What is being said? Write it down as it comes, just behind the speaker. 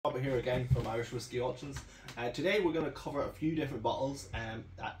here again from Irish Whiskey Auctions. Today we're going to cover a few different bottles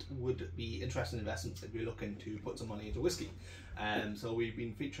that would be interesting investments if you're looking to put some money into whiskey. So we've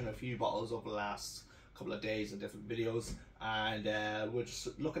been featuring a few bottles over the last couple of days in different videos, and we're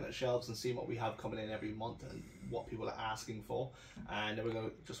just looking at shelves and seeing what we have coming in every month and what people are asking for, and then we're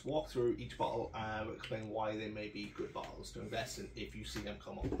going to just walk through each bottle and explain why they may be good bottles to invest in if you see them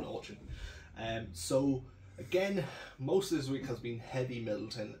come up in auction. So again, most of this week has been heavy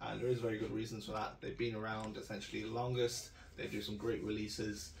Middleton, and there is very good reasons for that. They've been around essentially the longest. They do some great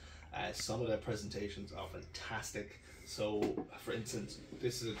releases. Some of their presentations are fantastic. So for instance,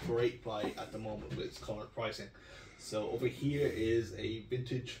 this is a great buy at the moment with its current pricing. So over here is a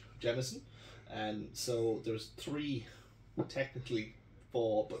vintage Jameson, and so there's technically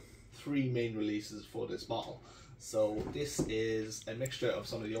four, but three main releases for this bottle. So this is a mixture of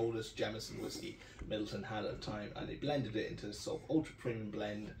some of the oldest Jameson whiskey Middleton had at the time, and they blended it into this sort of ultra premium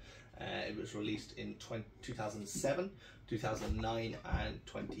blend. It was released in 2007, 2009 and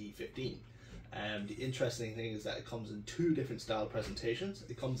 2015. The interesting thing is that it comes in two different style presentations.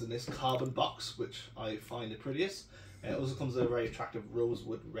 It comes in this carbon box, which I find the prettiest. It also comes in a very attractive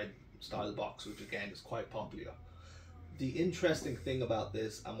rosewood red style box, which again is quite popular. The interesting thing about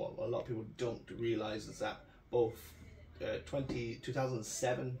this, and what a lot of people don't realize, is that both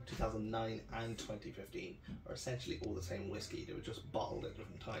 2007, 2009 and 2015 are essentially all the same whiskey. They were just bottled at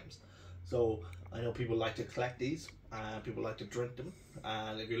different times. So I know people like to collect these and people like to drink them,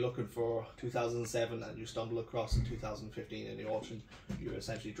 and if you're looking for 2007 and you stumble across 2015 in the auction, you're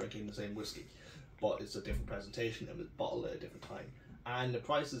essentially drinking the same whiskey, but it's a different presentation and it's bottled at a different time, and the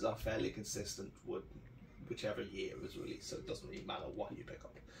prices are fairly consistent with whichever year it was released, so it doesn't really matter what you pick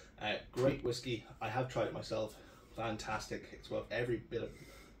up. Great whiskey. I have tried it myself. Fantastic. It's worth every bit of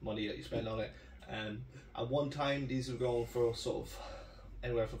money that you spend on it. At one time these were going for sort of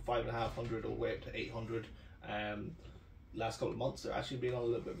anywhere from $550 all the way up to $800. Last couple of months they're actually been on a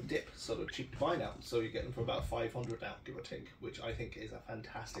little bit of a dip, so they're cheap to buy now. So you get them for about $500 now, give or take, which I think is a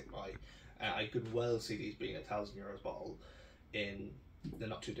fantastic buy. I could well see these being €1,000 bottle in the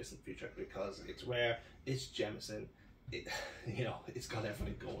not too distant future, because it's rare, it's Jameson, it's got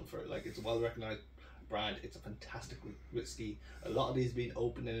everything going for it. Like, it's a well recognized brand, it's a fantastic whiskey. A lot of these have been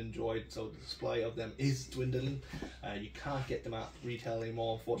opened and enjoyed, so the supply of them is dwindling. You can't get them at retail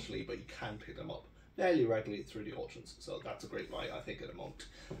anymore, unfortunately, but you can pick them up fairly regularly through the auctions. So that's a great buy, I think, at the moment,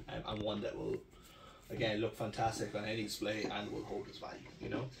 and one that will again look fantastic on any display and will hold its value.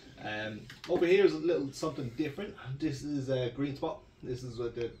 Over here is a little something different. This is a green spot. This is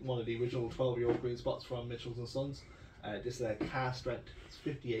one of the original 12-year-old green spots from Mitchells and Sons. This is a cask strength. It's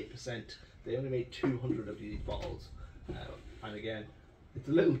 58%. They only made 200 of these bottles, and again, it's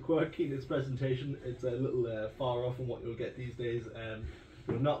a little quirky in its presentation. It's a little far off from what you'll get these days.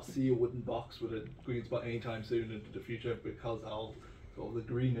 You'll not see a wooden box with a green spot anytime soon into the future, because of sort of the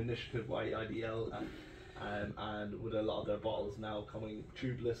green initiative by IDL, and with a lot of their bottles now coming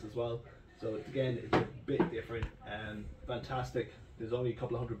tubeless as well. So again, it's a bit different and fantastic. There's only a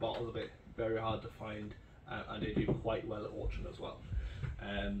couple of hundred bottles of it, very hard to find, and they do quite well at auction as well.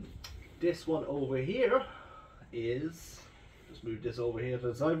 This one over here is, just move this over here to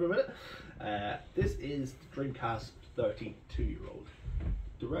the side for a minute. This is the Dreamcast 32-year-old.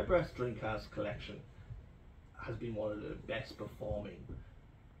 The Redbreast Dreamcast collection has been one of the best performing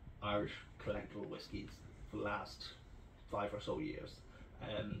Irish collectible whiskies for the last 5 or so years.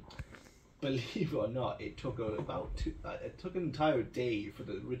 Believe it or not, it took it took an entire day for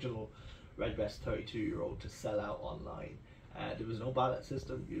the original Redbreast 32-year-old to sell out online. There was no ballot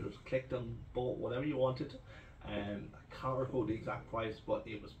system. You just clicked and bought whatever you wanted. I can't recall the exact price, but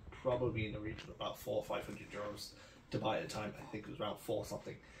it was probably in the region of about €400 or €500 to buy at the time. I think it was around 4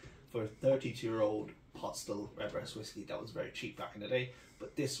 something for a 32-year-old pot still Redbreast whiskey. That was very cheap back in the day.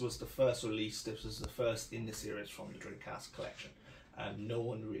 But this was the first release. This was the first in the series from the Dreamcast collection, and no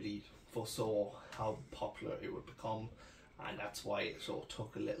one really foresaw how popular it would become, and that's why it sort of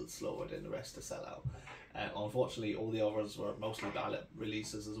took a little slower than the rest to sell out. Unfortunately, all the others were mostly ballot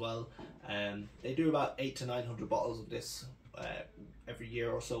releases as well. They do about 800 to 900 bottles of this every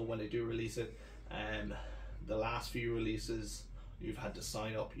year or so when they do release it. The last few releases, you've had to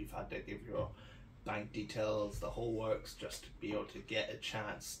sign up, you've had to give your bank details, the whole works, just to be able to get a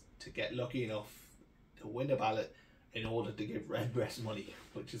chance to get lucky enough to win a ballot in order to give Redbreast money,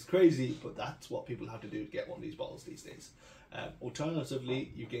 which is crazy, but that's what people have to do to get one of these bottles these days.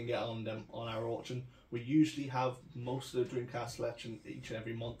 Alternatively, you can get on them on our auction. We usually have most of the Dreamcast selection each and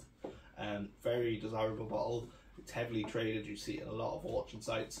every month. Very desirable bottle. It's heavily traded. You see it in a lot of auction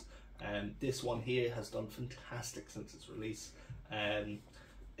sites. This one here has done fantastic since its release.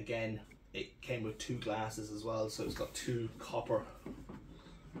 Again, it came with 2 glasses as well, so it's got 2 copper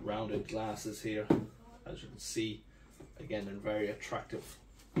rounded glasses here, as you can see. Again, a very attractive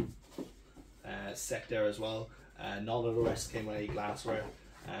set there as well. None of the rest came with any glassware,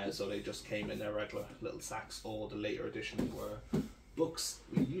 so they just came in their regular little sacks, or the later editions were books.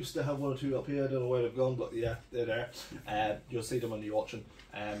 We used to have 1 or 2 up here, I don't know where they've gone, but yeah, they're there. You'll see them when you're watching.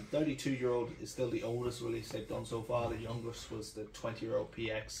 32-year-old is still the oldest release they've done so far. The youngest was the 20-year-old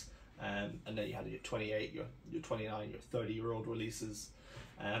PX, and then you had your 28, your 29, your 30-year-old releases.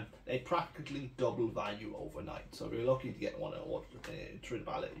 They practically double value overnight, so if you're lucky to get one through the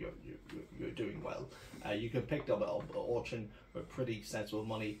ballot, you're doing well. You can pick them up at auction for pretty sensible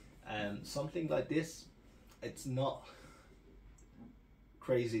money. Something like this, it's not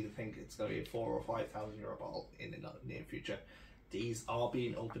crazy to think it's going to be a 4,000 or 5,000 euro bottle in the near future. These are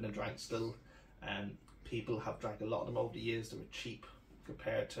being opened and drank still, and people have drank a lot of them over the years. They were cheap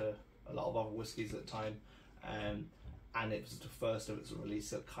compared to a lot of other whiskies at the time, and it was the first of its release,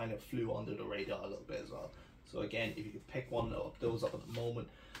 so it kind of flew under the radar a little bit as well. So again, if you could pick one of those up at the moment,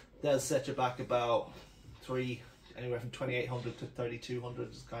 they'll set you back about anywhere from 2,800 to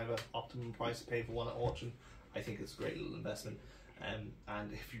 3,200 is kind of an optimum price to pay for one at auction. I think it's a great little investment,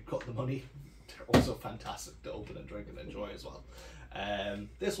 and if you've got the money, they're also fantastic to open and drink and enjoy as well.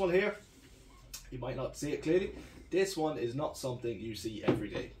 This one here, you might not see it clearly. This one is not something you see every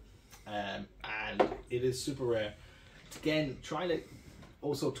day, and it is super rare. Again, trying to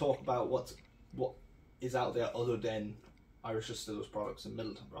also talk about what is out there other than Irish Distillers products and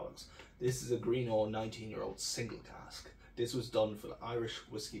Middleton products. This is a Greenough 19-year-old single cask. This was done for the Irish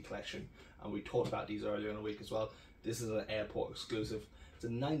Whiskey Collection, and we talked about these earlier in the week as well. This is an airport exclusive. It's a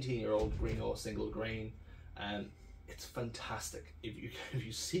 19-year-old Greenough single grain, and it's fantastic. If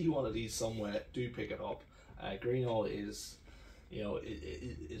you see one of these somewhere, do pick it up. Greenough is,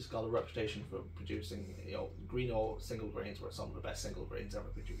 it's got a reputation for producing, Greenough single grains were some of the best single grains ever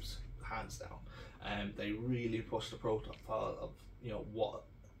produced, hands down. They really push the profile of,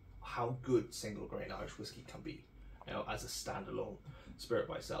 how good single grain Irish whiskey can be, as a standalone spirit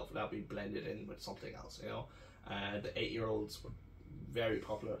by itself, without being blended in with something else. The 8-year-olds were very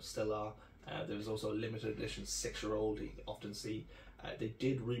popular, still are. There was also a limited edition 6-year-old you often see. They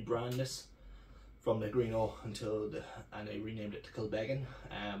did rebrand this from the Greenough and they renamed it to Kilbeggan,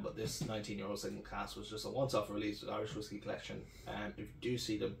 but this 19-year-old single cask was just a once-off release with Irish Whiskey Collection. If you do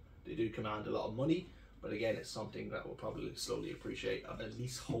see them, they do command a lot of money, but again, it's something that will probably slowly appreciate and at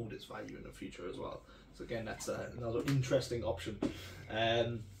least hold its value in the future as well. So again, that's another interesting option.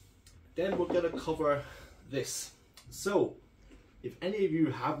 Then we're going to cover this. So if any of you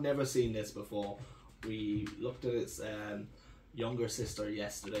have never seen this before, we looked at its younger sister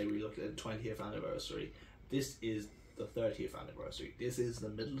yesterday. We looked at the 20th anniversary. This is the 30th anniversary. This is the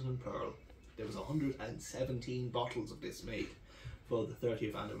Middleton Pearl. There was 117 bottles of this made for the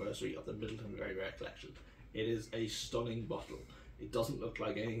 30th anniversary of the Middleton Very Rare Collection. It is a stunning bottle. It doesn't look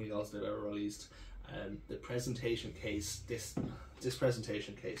like anything else they've ever released. The presentation case, this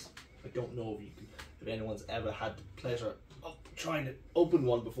presentation case, I don't know if anyone's ever had the pleasure of trying to open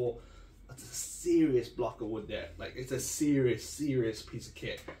one before. That's a serious block of wood there. Like, it's a serious piece of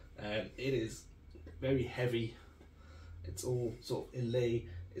kit. It is very heavy. It's all sort of inlay.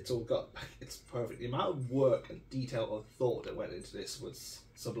 It's perfect. The amount of work and detail and thought that went into this was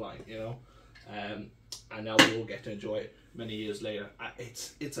sublime, and now we all get to enjoy it many years later.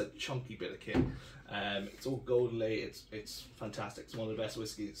 It's a chunky bit of kit. It's all gold inlay. It's fantastic. It's one of the best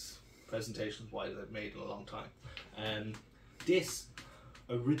whiskies, presentations wise, I've made in a long time. This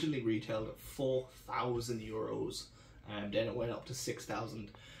originally retailed at 4,000 euros, and then it went up to 6,000.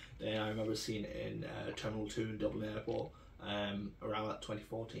 Then I remember seeing it in Terminal 2 in Dublin Airport around that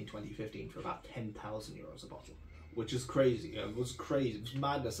 2014, 2015 for about 10,000 euros a bottle, which is crazy. It was crazy. It was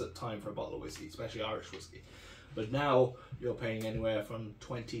madness at the time for a bottle of whiskey, especially Irish whiskey. But now you're paying anywhere from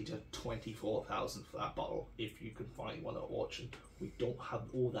 20 to 24,000 for that bottle if you can find one at auction. We don't have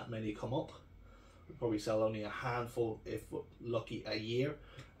all that many come up. We probably sell only a handful, if we're lucky, a year,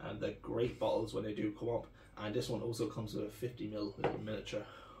 and they're great bottles when they do come up. And this one also comes with a 50ml little miniature,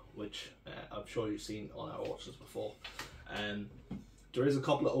 which I'm sure you've seen on our auctions before. There is a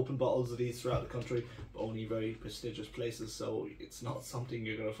couple of open bottles of these throughout the country, but only very prestigious places, so it's not something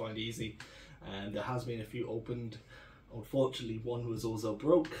you're going to find easy. And there has been a few opened. Unfortunately, one was also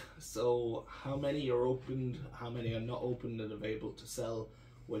broke, so how many are opened, how many are not opened and available to sell,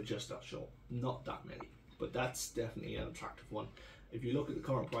 we're just not sure. Not that many, but that's definitely an attractive one. If you look at the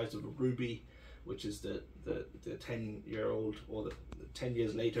current price of a Ruby, which is the 10-year-old or the 10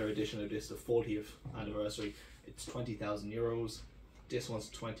 years later edition of this, the 40th anniversary, it's 20,000 euros. This one's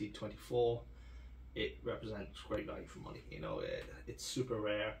 2024. It represents great value for money. You know, it's super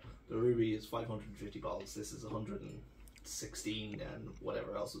rare. The Ruby is 550 bottles. This is 116 and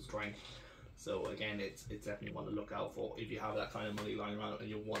whatever else is drank. So again, it's definitely one to look out for if you have that kind of money lying around and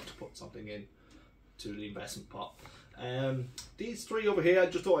you want to put something in to the investment pot. These three over here, I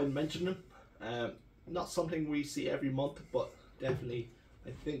just thought I'd mention them. Not something we see every month, but definitely,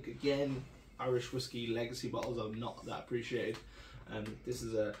 I think, again, Irish whiskey legacy bottles are not that appreciated. This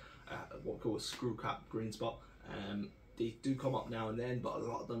is a what we call a screw cap green spot. They do come up now and then, but a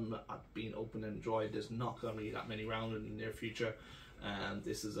lot of them have been opened and dried. There's not going to be that many around in the near future.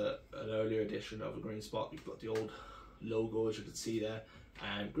 This is an earlier edition of a green spot. You've got the old logo, as you can see there.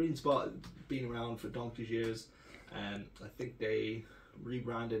 Green spot been around for donkey's years. I think they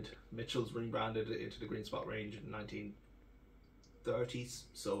rebranded, Mitchell's rebranded it into the green spot range in the 1930s.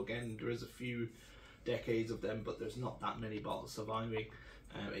 So again, there is a few decades of them, but there's not that many bottles surviving.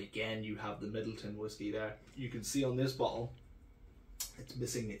 Again, you have the Middleton whiskey there. You can see on this bottle, it's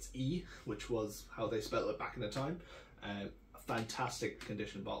missing its E, which was how they spelled it back in the time. A fantastic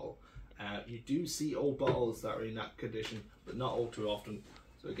condition bottle. You do see old bottles that are in that condition, but not all too often.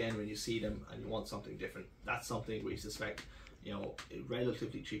 So again, when you see them and you want something different, that's something we suspect, you know,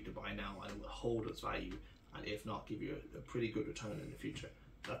 relatively cheap to buy now and will hold its value, and if not, give you a pretty good return in the future.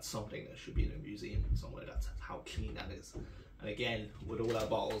 That's something that should be in a museum somewhere. That's how clean that is. And again, with all our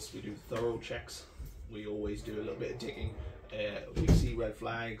bottles, we do thorough checks. We always do a little bit of digging. We see red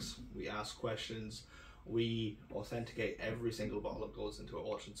flags, we ask questions, we authenticate every single bottle that goes into our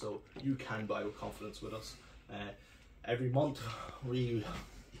auction, so you can buy with confidence with us. Every month we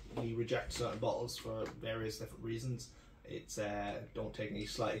reject certain bottles for various different reasons. It's don't take any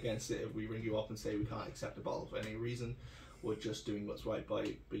slight against it if we ring you up and say we can't accept a bottle for any reason. We're just doing what's right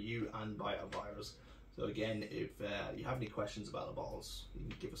by you and by our buyers. So again, if you have any questions about the bottles, you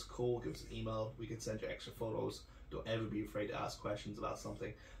can give us a call, give us an email. We can send you extra photos. Don't ever be afraid to ask questions about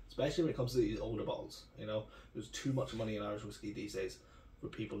something, especially when it comes to these older bottles. You know, there's too much money in Irish whiskey these days for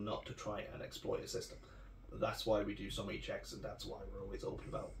people not to try and exploit a system. That's why we do so many checks, and that's why we're always open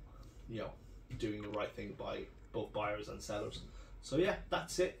about, you know, doing the right thing by both buyers and sellers. So yeah,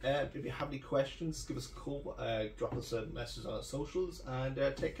 that's it. If you have any questions, give us a call, drop us a message on our socials, and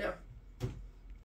take care.